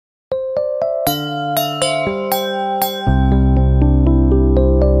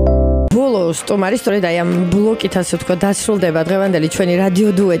სტუმარი, სწორედ აი ამ ბლოკით ასე ვთქვა, დასრულდება დღევანდელი ჩვენი რადიო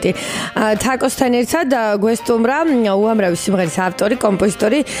დუეტი. თაკოსთან ერთად გვესტუმრა უამრავი სიმღერის ავტორი,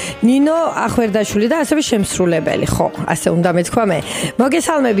 კომპოზიტორი ნინო ახვერდაშვილი და ასევე შემსრულებელი. ხო, ასე უნდა მეთქვა მე.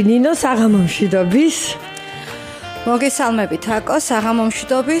 მოგესალმები ნინო, საღამომშვიდობის. მოგესალმები თაკო,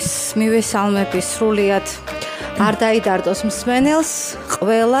 საღამომშვიდობის, მივესალმები სრულიად არ დაიდარდოს მსმენელს,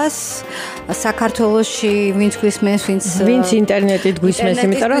 ყველას საქართველოში ვინც გვისმენს, ვინც ინტერნეტით გვისმენს,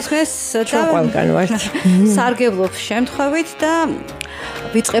 იმიტომ რომ ჩვენ ყველგან ვართ. სარგებლობს შემთხვევით და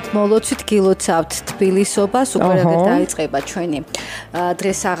ვიწყებ მოლოცვით გილოცავთ თბილისობას, უკვე რაღაც დაიწყება ჩვენი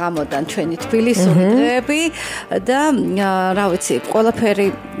დღესაღამოდან ჩვენი თბილისური დღეები და რა ვიცი, ყველაფერი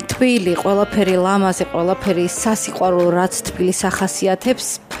თბილი, ყველაფერი ლამაზი, ყველაფერი სასიყვარულო, რაც თბილის ახასიათებს.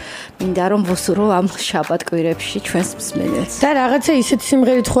 მინდა რომ ვუსურო ამ შაბათ-კვირებში ჩვენს მსმენელს. და რაღაცა ისეთი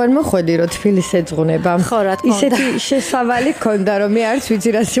სიმღერით ხო არ მოხვედი, რომ თბილის ეძღვნება. ხო, რა თქმა უნდა. ისეთი შესავალი ქონდა, რომ მე არც ვიცი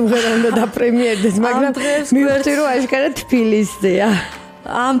რა სიმღერა უნდა დაპრემიერდეს, მაგრამ მივხვდი რომ აშკარად თბილისზეა.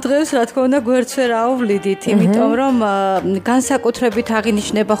 ამ დღეს რა თქმა უნდა გვერდს ვერ აუვლიდით, იმიტომ რომ განსაკუთრებით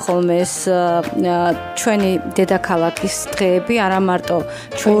აღინიშნება ხოლმე ეს ჩვენი დედაქალაქის დღეები, არა მარტო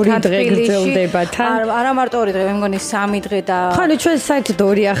ჩვენთან თბილისში, არა მარტო 2 დღე, მე მგონი 3 დღე და ხანე ჩვენ საერთოდ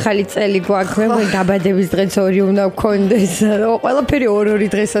 2 ახალი წელი გვაქვს, მე მგონი დაბადების დღეც 2 უნდა გქონდეს. ყველაფერი 2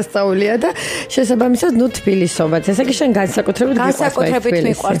 დღესასწაულია და შესაბამისად ნუ თბილისობაც. ესე იგი შენ განსაკუთრებით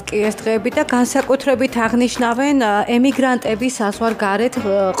მიყვარს კი ეს დღეები და განსაკუთრებით აღნიშნავენ ემიგრანტების საზღვარგარეთ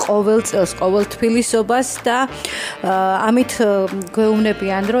ყოველ წელს, ყოველ თბილისობას და ამით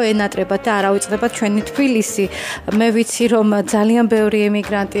გვეუბნებიან, რომ ენატრებათ და არავიწყდებათ ჩვენი თბილისი. მე ვიცი, რომ ძალიან ბევრი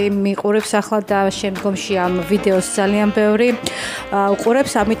ემიგრანტი მიყურებს ახლა და შემდგომში ამ ვიდეოს ძალიან ბევრი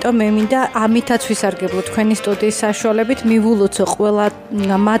უყურებს, ამიტომ მე მინდა ამითაც ვისარგებლო თქვენი სტუდიის საშუალებით, მივულოცო ყველა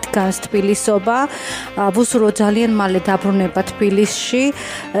მათგანს თბილისობა, ვუსურო ძალიან მალე დაბრუნება თბილისში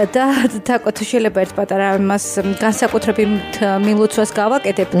და თაკო შეიძლება ერთ პატარა მას განსაკუთრებით მილოცვას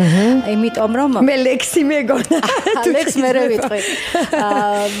გავაკეთებ, იმიტომ რომ მე ლექსი მეგონა. ლექს მე ვიტყვი.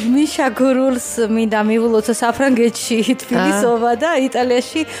 მიშა გურულს მინდა მივულოცო საფრანგეთში თბილისობა და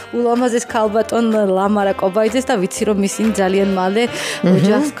იტალიაში ულამაზეს ქალბატონ ლამარა კობაიძეს და ვიცი რომ ისინი ძალიან მალე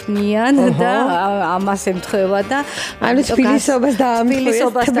ოჯახს ქმნიან და ამას ემთხვევა და ანუ თბილისობას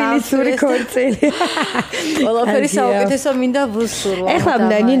დაამტკიცეს თბილისური ქორწილი. ყველაფერი საუკეთესო მინდა ვუსურო. ეხლა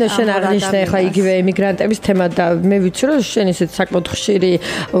ნინო შენ აღნიშნე ეხლა იგივე ემიგრანტების თემა და მე ვიცი რომ შენ ისეთ საკმაოდ ხშირი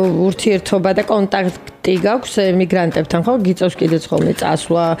ურთიერთობა და კონტაქტი გაქვს ემიგრანტებთან, ხო? გიწევს კიდეც ხოლმე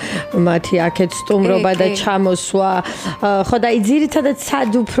წასვლა, მათი აქეთ სტუმრობა და ჩამოსვლა. ხო და ძირითადად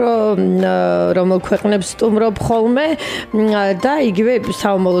სად უფრო რომელ ქვეყნებს სტუმრობ ხოლმე და იგივე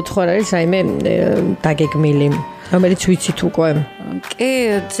საომოლოდ ხო არის რაიმე დაგეგმილი, რომელიც ვიცით უკვე. კი,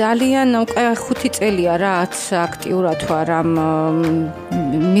 ძალიან უკვე 5 წელია რაც აქტიურად ვარ ამ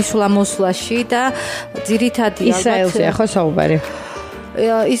მისვლა-მოსვლაში და ძირითადი ალბათ ისრაელზეა ხო საუბარი?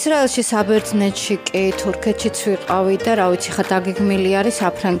 ისრაელში, საბერძნეთში, კი, თურქეთშიც ვიყავი და რა ვიცი, ხა დაგეგმილი არის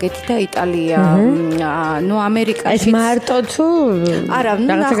საფრანგეთი და იტალია. ნუ ამერიკაში. ეს მარტო თუ არა, ნუ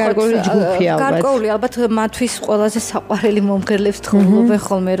რაღაცა გარკვეული ჯგუფია ალბათ. გარკვეული ალბათ მათთვის ყველაზე საყვარელი მომღერლებს თხოვობენ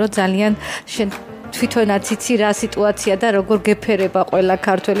ხოლმე, რომ ძალიან შენ თვითონაც იცი რა სიტუაცია და როგორ გეფერება ყველა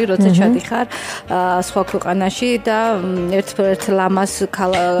ქართველი, როცა ჩადიხარ სხვა ქვეყანაში და ერთ ლამას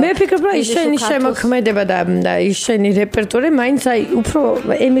მე ვფიქრობ, რომ შენი შემოქმედება და შენი რეპერტუარი მაინც აი უფრო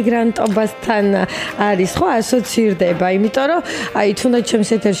ემიგრანტობასთან არის, ხო, ასოცირდება, იმიტომ რომ აი თუნდაც ჩემს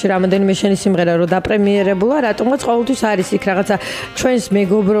ეთერში რამოდენიმე შენი სიმღერა რო დაპრემიერებულა, რატომღაც ყოველთვის არის იქ რაღაცა ჩვენს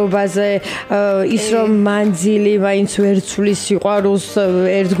მეგობრობაზე, ის რომ მანძილი მაინც ვერ ცვლის სიყვარულს,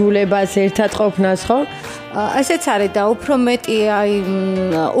 ერთგულებას, ერთად ყოფნას, ხო? ესეც არის და უფრო მეტი აი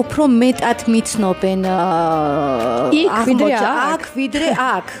უფრო მეტად მიცნობენ აქ ვიდრე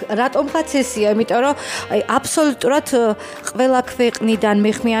აქ. რატომღაც ესია, იმიტომ რომ აი აბსოლუტურად ყველა ქვეყნიდან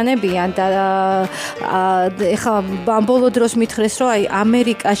მეხმიანებიან და ეხლა ამ ბოლო დროს მითხრეს, რომ აი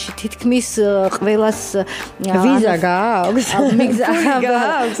ამერიკაში თითქმის ყველას ვიზა გააქვს.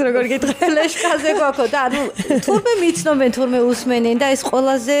 გააქვს, როგორ გითხრა, ფლეშკაზე გვაქვს და ანუ თურმე მიცნობენ, თურმე უსმენენ და ეს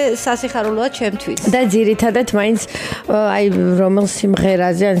ყველაზე სასიხარულოა ჩემთვის. და ძირითადად მაინც აი რომელ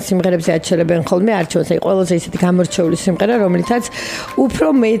სიმღერაზე ან სიმღერებზე აჩვენებენ ხოლმე არჩევანს, აი ყველაზე ისეთი გამორჩეული სიმღერა, რომლითაც უფრო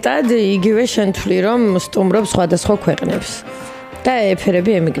მეტად იგივე შენ თვლი რომ სტუმრობს სხვადასხვა ქვეყნებს. და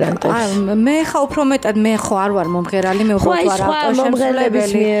ეფერები ემიგრანტებს. მე ხა უფრო მეტად მე ხო არ ვარ მომღერალი, მე უფრო ვარ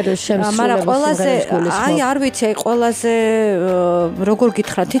ავტორშემსრულებელი. მაგრამ ყველაზე არ ვიცი, ყველაზე როგორ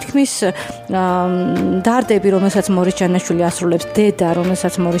გითხრა, თითქმის დარდები, რომელსაც მორის ჯანაშვილი ასრულებს, დედა,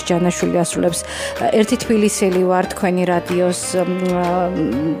 რომელსაც მორის ჯანაშვილი ასრულებს, ერთი თბილისელი ვარ თქვენი რადიოს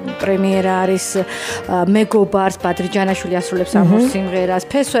პრემიერა არის მეგობარს ბადრი ჯანაშვილი ასრულებს ამ სიმღერას,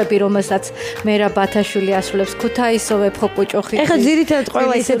 ფესვები, რომელსაც მერა ბათაშვილი ასრულებს, ქუთაისოვებ ხოკუჭოხი. ეხლა ძირითადად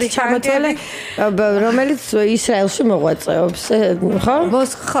ყველა ისეთი ჩამოთვალე, რომელიც ისრაელში მოღვაწეობს, ხო?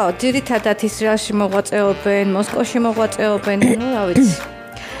 ხო, ძირითადად ისრაელში მოღვაწეობენ, მოსკოვში მოღვაწეობენ, ну, რა ვიცი.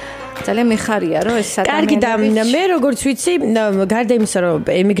 ძალიან მიხარია, რომ ეს ადამიანები. კარგი და მე როგორც ვიცი, გარდა იმისა, რომ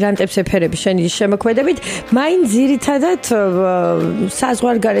ემიგრანტებს ეფერები შენი შემოქმედებით, მაინც ძირითადად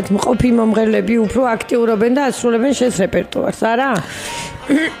საზღვარგარეთ მყოფი მომღერლები უფრო აქტიურობენ და ასრულებენ შენს რეპერტუარს, არა?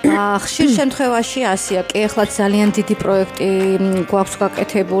 ხშირ შემთხვევაში ასია, კი ეხლა ძალიან დიდი პროექტი გვაქვს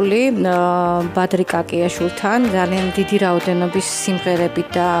გაკეთებული ბადრი კაკიაშვილთან, ძალიან დიდი რაოდენობის სიმღერები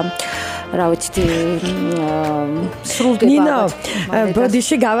და რა ვიცი, სრულდება. ნინო,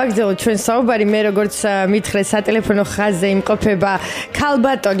 ბოდიში გავაგზავნოთ ჩვენ საუბარი, მე როგორც მითხრე სატელეფონო ხაზზე იმყოფება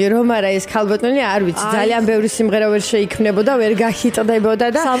ქალბატონი, რომ არა ეს ქალბატონი არ ვიცი, ძალიან ბევრი სიმღერა ვერ შეიქმნებოდა, ვერ გახიტდებოდა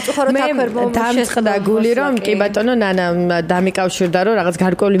და მე დამწყდა გული, რომ კი ბატონო, ნანა დამიკავშირდა, რომ რაღაც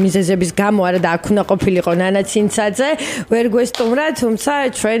გარკვეული მიზეზების გამო არა და აქ უნდა ყოფილიყო ნანა ცინცაძე, ვერ გვესტუმრა, თუმცა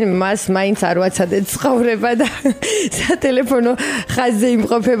ჩვენ მას მაინც არ ვაცადეთ ცხოვრება და სატელეფონო ხაზზე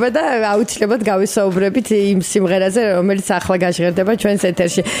იმყოფება და აუცილებლად გავესაუბრებით იმ სიმღერაზე, რომელიც ახლა გაჟღერდება ჩვენს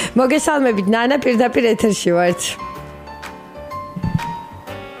ეთერში. მოგესალმებით, ნანა, პირდაპირ ეთერში ვართ.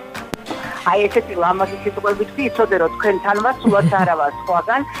 აი ესეთი ლამაზი სიტყვებით ვიცოდე, რომ თქვენთან ვარ, სულაც არა ვარ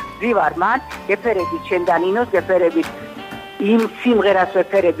სხვაგან, ვივარ მან, გეფერებით შენ და ნინოს, გეფერებით იმ სიმღერას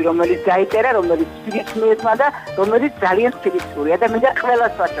ვეფერები, რომელიც გაიწერა, რომელიც სპირიტუალურია და რომელიც ძალიან სპირიტუალურია და მინდა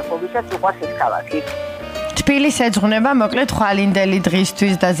ყველას ვაჩვენო, ვისაც უყვარს ეს ქალაქი. თბილისი ეძღვნება, მოკლედ ხვალინდელი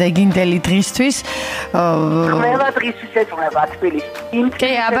დღისთვის და ზეგინდელი დღისთვის. ყველა დღისთვის ეძღვნება თბილისი. კი,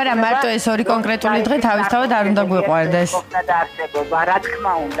 აბარა მარტო ეს ორი კონკრეტული დღე თავისთავად არ უნდა გვიყვარდეს. და არსებობა, რა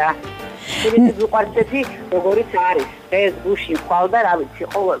თქმა უნდა. თბილისი გვიყვარსეთი, როგორიც არის. ეს გუში ხვალ და რა ვიცი,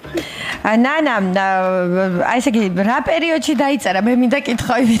 ყოველთვის. ნანა, აი ესე იგი, რა პერიოდში დაიწერა? მე მინდა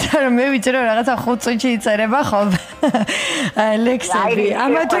კითხო, იმიტომ რომ მე ვიცი რომ რაღაცა 5 წუთში იწერება ხოლმე. ლექსები.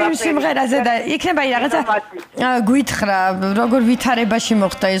 ამა თუ იმ სიმღერაზე და იქნება რაღაცა გვითხრა, როგორ ვითარებაში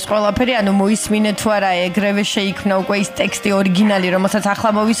მოხდა ეს ყველაფერი, ანუ მოისმინეთ თუ არა, ეგრევე შეიქმნა უკვე ის ტექსტი ორიგინალი, რომელსაც ახლა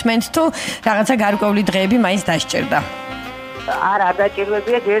მოვისმენთ თუ რაღაცა გარკვეული დღეები მაინც დასჭირდა. არა,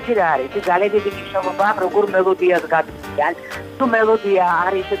 დაჭირვებია ერთი რა არის. ძალიან დიდი მნიშვნელობა აქვს, როგორ მელოდიას გადმიან. თუ მელოდია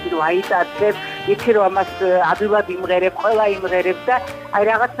არის ესეთი, რომ აიტაცებ, იცი რომ ამას ადვილად იმღერებ, ყველა იმღერებს და აი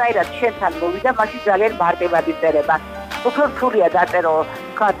რაღაცნაირად შენთან მოვიდა, მაშინ ძალიან მარტივად იწერება. უფრო რთულია დაწერო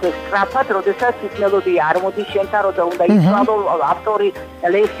თქვათ სწრაფად, როდესაც ის მელოდია არ მოდის შენთან, რომ უნდა იცვალო ავტორი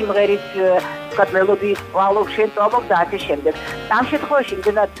სიმღერის თქვათ მელოდიის ვალო შენ წვალობ და ასე შემდეგ. ამ შემთხვევაში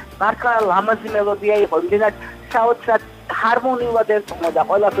იმდენად მართლა ლამაზი მელოდია იყო, იმდენად საოცრად ჰარმონიულად ერწყმოდა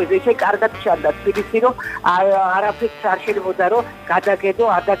ყველაფერზე, ისე კარგად ჩანდა თბილისი, რომ არაფერს არ შეიძლება რომ გადაგედო,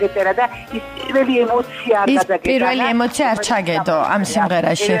 არ დაგეწერა და ის პირველი ემოცია არ გადაგედა. პირველი ემოცია არ ჩაგედო ამ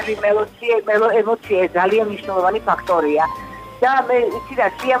სიმღერაში. პირველი ემოცია ძალიან მნიშვნელოვანი ფაქტორია. და მე იცი რა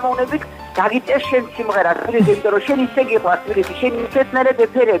სიამოვნებით დაგიწერ შენ სიმღერას, იმიტომ რომ შენ ისე გიყვარს თბილისი, შენ ისეთნაირად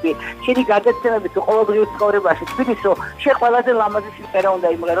ეფერები, შენი გადაცემები ყოველდღიურ ცხოვრებაში თბილისი, რომ შენ ყველაზე ლამაზი სიმღერა უნდა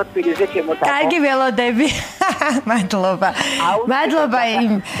იმღერო თბილისზე შემოთახო. კარგი ველოდები. მადლობა. მადლობა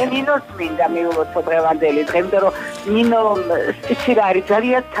იმ ნინოს მინდა მიულოცო დღევანდელი დღე, იმიტომ რომ ნინო იცი რა არის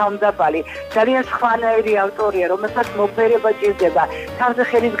ძალიან თავმდაბალი, ძალიან სხვანაირი ავტორია, რომელსაც მოფერება ჭირდება, თავზე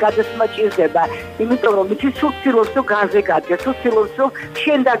ხელის გადასმა ჭირდება, იმიტომ რომ იცი სულ ცდილობს რომ განზე გადგეს, სულ ცდილობს რომ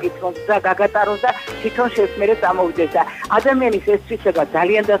შენ დაგიწმოს და გაგატაროს და თვითონ შეესმერე წამოვიდეს და ადამიანის ეს თვისება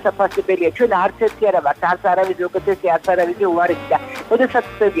ძალიან დასაფასებელია. ჩვენ არც ერთი არა ვართ, არც არავის უკეთესი, არც არავის უარესი და როდესაც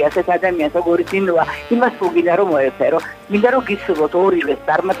ხდები ასეთ ადამიანს, როგორიც ნინოა, იმას ვუგინდა რომ მოეფერო. მინდა რომ გისურვოთ ორივე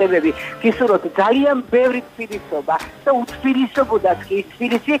წარმატებები, გისურვოთ ძალიან ბევრი თბილისობა და უთბილისობოდაც კი ის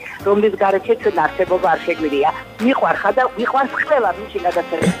თბილისი, რომლის გარეშე ჩვენ არსებობა არ შეგვიძლია. მიყვარხა და მიყვარს ყველა მის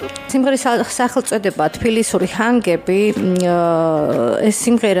გადაცემას. სიმღერის სახელწოდება თბილისური ჰანგები, ეს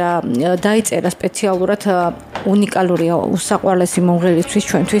სიმღერა დაიწერა სპეციალურად უნიკალურია უსაყვარლესი მომღერლისთვის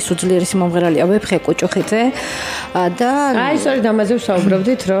ჩვენთვის უძლიერესი მომღერალია ვეფხე კუჭუხიძე და აი სწორედ ამაზე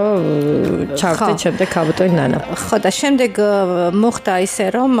ვსაუბრობდით რომ ჩავდეთ შემდეგ ქაბუტონი ნანა ხო და შემდეგ მოხდა ისე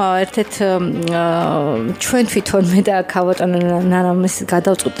რომ ერთ-ერთ ჩვენ თვითონ მე და ქაბუტონი ნანამ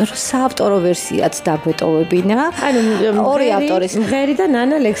გადავწყვიტეთ რომ საავტორო ვერსიაც დაგვეტოვებინა ორი ავტორის მღერი და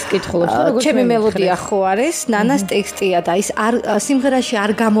ნანა ლექს კითხულობს როგორც ჩემი მელოდია ხო არის ნანას ტექსტია და ის სიმღერაში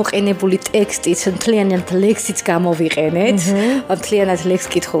არ გამოყენებული ტექსტიც მთლიანად ლექსიც გამოვიყენეთ მთლიანად ლექს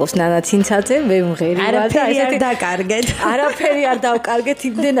კითხულობს ნანა ცინცაძე მე მღერი ვარ და ესეთი დაკარგეთ არაფერი არ დავკარგეთ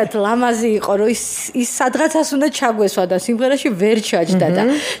იმდენად ლამაზი იყო რომ ის სადღაცას უნდა ჩაგვესვა და სიმღერაში ვერ ჩაჯდა და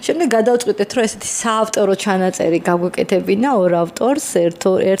შემდეგ გადავწყვიტეთ რომ ესეთი საავტორო ჩანაწერი გაგვეკეთებინა ორ ავტორს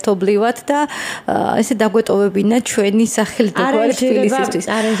ერთობლივად და ესე დაგვეტოვებინა ჩვენი სახელი და გვარი თბილისისთვის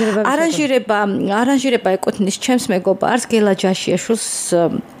არანჟირება ეკუთვნის ჩემს მეგობარს გელა ჯაშიაშვილს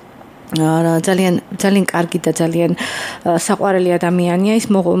ძალიან კარგი და ძალიან საყვარელი ადამიანია ის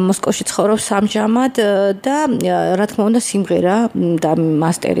მოსკოვში ცხოვრობს ამჟამად და რა თქმა უნდა სიმღერა და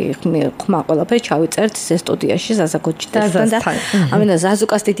მასტერი ხმა ყველაფერი ჩავიწერთ სტუდიაში ზაზაკოჩიდან და ამენა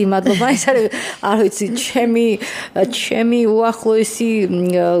ზაზუკას დიდი მადლობა ეს არის არ ვიცი ჩემი უახლოესი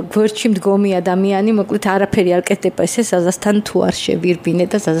გვერდში მდგომი ადამიანი მოკლედ არაფერი არ კეთდება ესე ზაზასთან თუ არ შევირბინე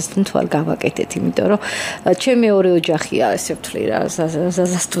და ზაზასთან თუ არ გავაკეთეთ იმიტომ რომ ჩემი მეორე ოჯახია ესე ვთვლი რა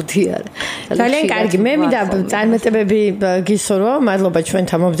ზაზა სტუდია ძალიან კარგი მე მინდა წარმატებები გისურვო მადლობა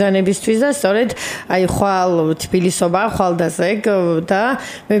ჩვენთან მომბრძანებისთვის და სწორედ აი ხვალ თბილისობა ხვალდაზე და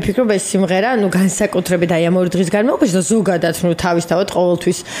მე ვფიქრობ ეს სიმღერა განსაკუთრებით აი ამ ორი დღის განმავლობაში და ზოგადად თავისთავად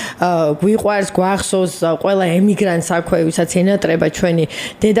ყოველთვის გვიყვარს გვახსოვს ყველა ემიგრანტს აქვე ვისაც ენატრება ჩვენი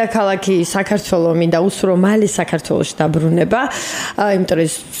დედაქალაქი საქართველო მინდა უსურო მალე საქართველოში დაბრუნება იმიტომ რომ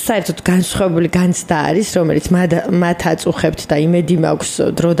საერთოდ განსხვავებული განცდა არის რომელიც მათ აწუხებთ და იმედი მაქვს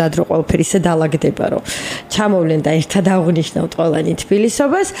დრო და დრო ყველაფერი ისე დაალაგდება რომ ჩამოვლენ და ერთად აღნიშნავთ ყველანი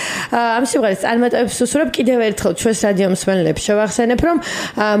თბილისობას ამ სიმღერის წარმატებებს უსურვებ კიდევ ერთხელ ჩვენს რადიო მსმენელებს შევახსენებ რომ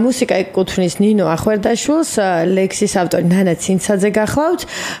მუსიკა ეკუთვნის ნინო ახვერდაშვილს ლექსის ავტორი ნანა ცინცაძე გახლავთ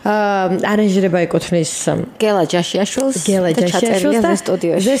არანჟირება ეკუთვნის გელა ჯაშიაშვილს და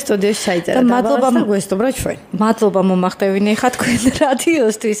სტუდიაში ჩაიწერა და გვესტუმრა ჩვენ მადლობა მომახდევინე ხა თქვენ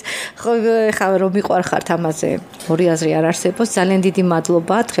რადიოსთვის ხა რომ მიყვარხართ ამაზე ორი აზრი არ არსებობს ძალიან დიდი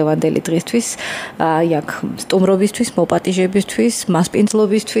მადლობა დღევანდელი დღისთვის აქ სტუმრობისთვის მოპატიჟებისთვის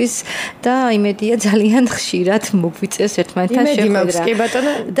მასპინძლობისთვის და იმედია ძალიან ხშირად მოგვიწევს ერთმანეთთან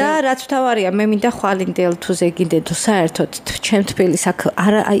შეხვედრა და რაც თავარია მე მინდა ხვალინდელ თუ ზეგინდელ თუ საერთოდ ჩემ თბილისს აქ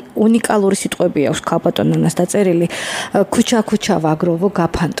აი უნიკალური სიტყვები აქვს ქალბატონანას დაწერილი ქუჩა ვაგროვო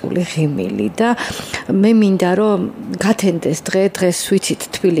გაფანტული ღიმილი და მე მინდა რომ გათენდეს დღეს ვიცით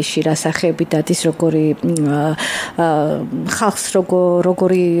თბილისში რა სახეები დადის როგორი ხალხს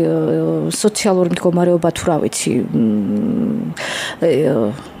როგორი სოციალური მდგომარეობა თუ რა ვიცი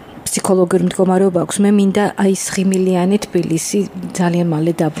ფსიქოლოგიური მდგომარეობა აქვს მე მინდა აი ღიმილიანი თბილისი ძალიან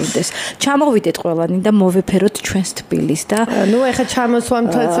მალე დაბრუნდეს ჩამოვიდეთ ყველანი და მოვეფეროთ ჩვენს თბილისს და ნუ ეხა ჩამოსვამ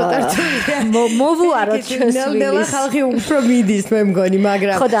ცოტა რთულია მოვუაროთ ჩვენს თბილისს ხალხი უფრო მიდის მე მგონი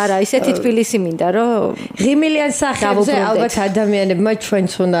მაგრამ ხო და არა ისეთი თბილისი მინდა რომ ღიმილიან სახეებზე ალბათ ადამიანებმა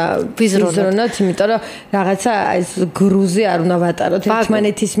ჩვენც უნდა ვიზრუნოთ იმიტომ რომ რაღაცა ეს გრუზი არ უნდა ვატაროთ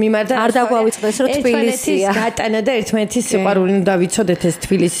ერთმანეთის მიმართ და არ დაგვავიწყდეს რომ თბილისია გატანა და ერთმანეთის სიყვარული უნდა ვიცოდეთ ეს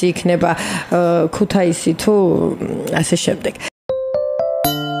თბილისი იქნება ქუთაისი თუ ასე შემდეგ.